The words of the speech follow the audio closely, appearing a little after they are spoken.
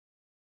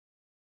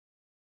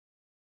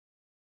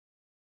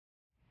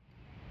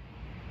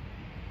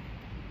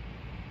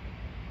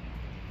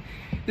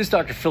This is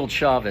Dr. Phil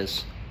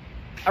Chavez.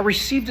 I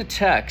received a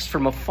text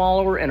from a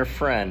follower and a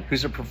friend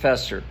who's a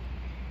professor,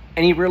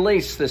 and he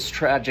relates this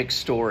tragic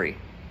story.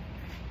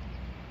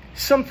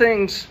 Some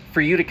things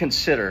for you to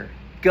consider.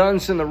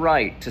 Guns and the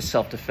right to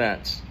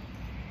self-defense.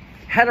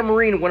 Had a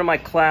Marine in one of my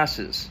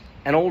classes,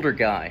 an older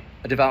guy,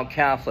 a devout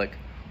Catholic,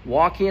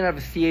 walking out of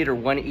a theater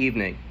one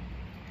evening.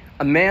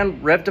 A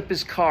man revved up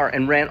his car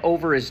and ran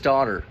over his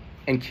daughter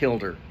and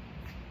killed her.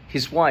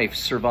 His wife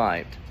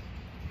survived.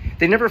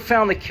 They never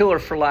found the killer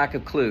for lack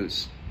of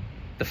clues.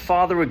 The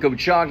father would go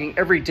jogging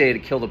every day to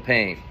kill the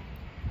pain.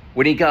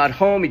 When he got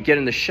home, he'd get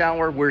in the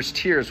shower where his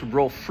tears would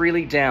roll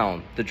freely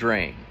down the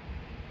drain.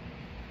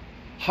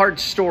 Hard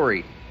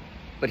story,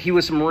 but he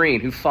was a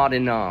Marine who fought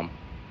in Nam.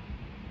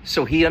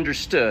 So he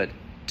understood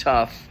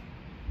tough,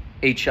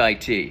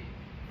 HIT.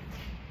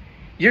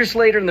 Years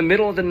later, in the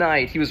middle of the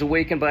night, he was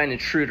awakened by an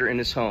intruder in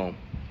his home.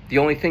 The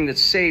only thing that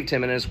saved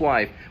him and his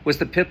wife was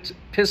the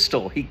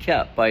pistol he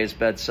kept by his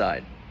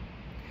bedside,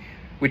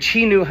 which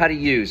he knew how to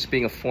use,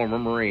 being a former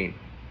Marine.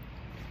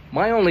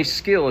 My only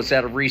skill is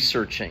that of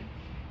researching,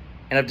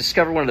 and I've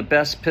discovered one of the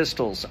best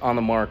pistols on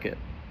the market.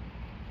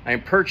 I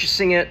am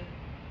purchasing it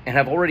and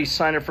have already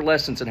signed up for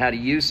lessons on how to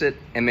use it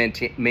and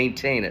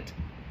maintain it.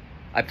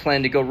 I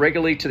plan to go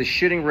regularly to the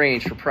shooting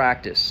range for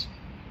practice.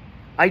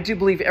 I do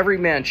believe every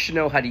man should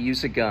know how to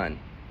use a gun,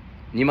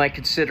 and you might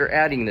consider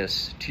adding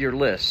this to your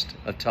list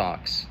of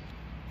talks.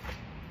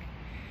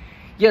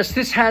 Yes,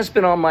 this has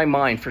been on my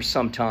mind for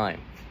some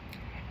time.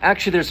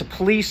 Actually, there's a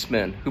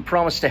policeman who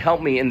promised to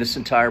help me in this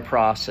entire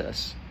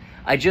process.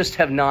 I just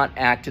have not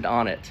acted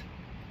on it.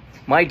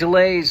 My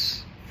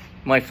delays,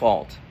 my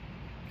fault.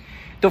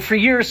 Though for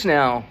years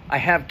now, I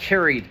have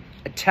carried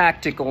a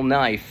tactical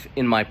knife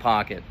in my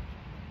pocket.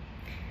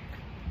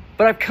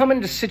 But I've come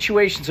into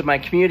situations in my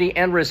community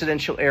and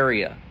residential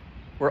area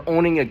where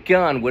owning a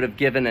gun would have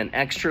given an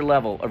extra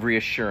level of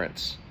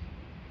reassurance.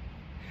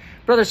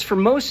 Brothers, for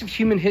most of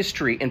human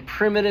history in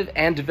primitive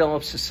and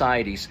developed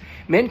societies,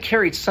 men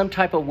carried some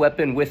type of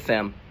weapon with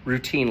them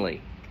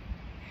routinely.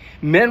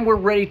 Men were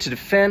ready to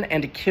defend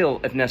and to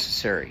kill if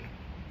necessary.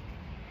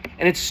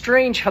 And it's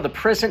strange how the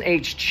present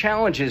age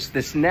challenges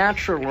this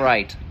natural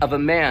right of a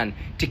man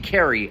to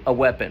carry a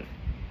weapon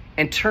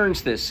and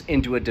turns this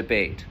into a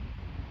debate.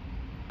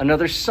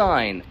 Another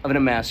sign of an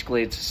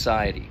emasculated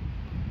society.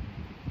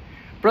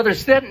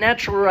 Brothers, that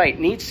natural right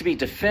needs to be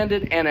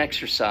defended and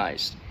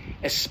exercised,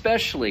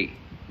 especially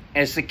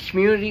as the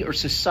community or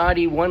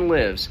society one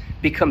lives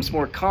becomes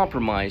more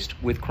compromised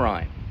with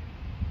crime.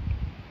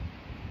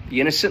 The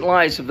innocent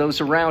lives of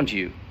those around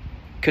you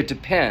could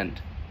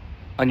depend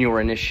on your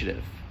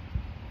initiative.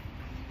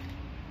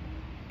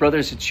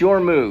 Brothers, it's your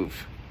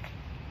move,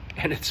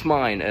 and it's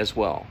mine as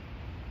well.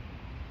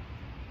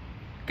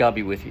 God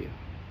be with you.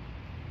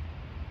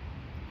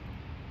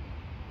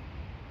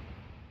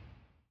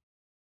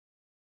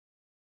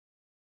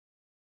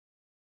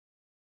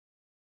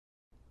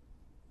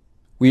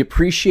 We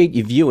appreciate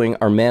you viewing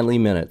our Manly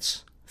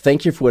Minutes.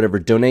 Thank you for whatever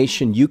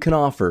donation you can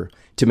offer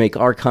to make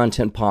our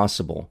content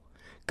possible.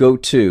 Go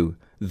to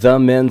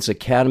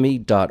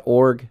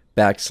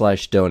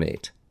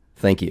themensacademy.org/donate.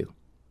 Thank you.